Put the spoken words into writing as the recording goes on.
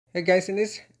Hey guys, in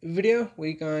this video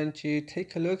we're going to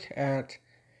take a look at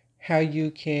how you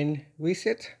can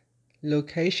reset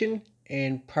location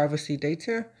and privacy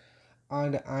data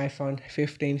on the iPhone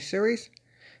 15 series.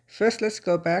 First, let's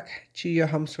go back to your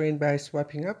home screen by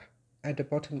swiping up at the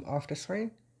bottom of the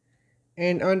screen.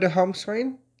 And on the home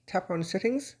screen, tap on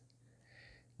Settings.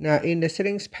 Now in the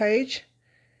Settings page,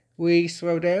 we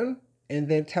scroll down and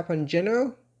then tap on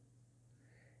General.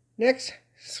 Next,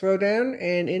 scroll down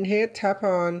and in here tap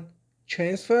on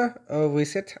Transfer or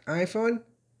Reset iPhone.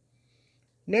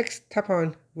 Next, tap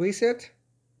on Reset.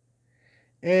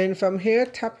 And from here,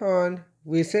 tap on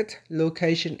Reset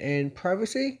Location and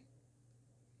Privacy.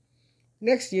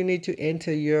 Next, you need to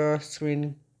enter your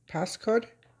screen passcode.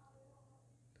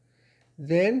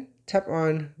 Then tap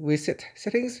on Reset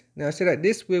Settings. Now, so that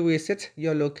this will reset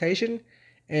your location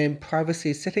and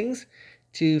privacy settings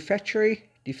to factory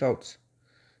defaults.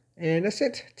 And that's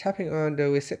it. Tapping on the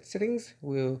Reset Settings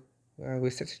will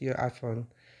reset your iPhone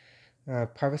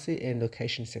privacy and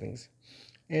location settings.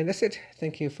 And that's it.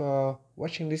 Thank you for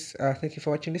watching this. Thank you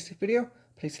for watching this video.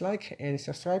 Please like and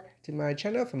subscribe to my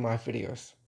channel for more videos.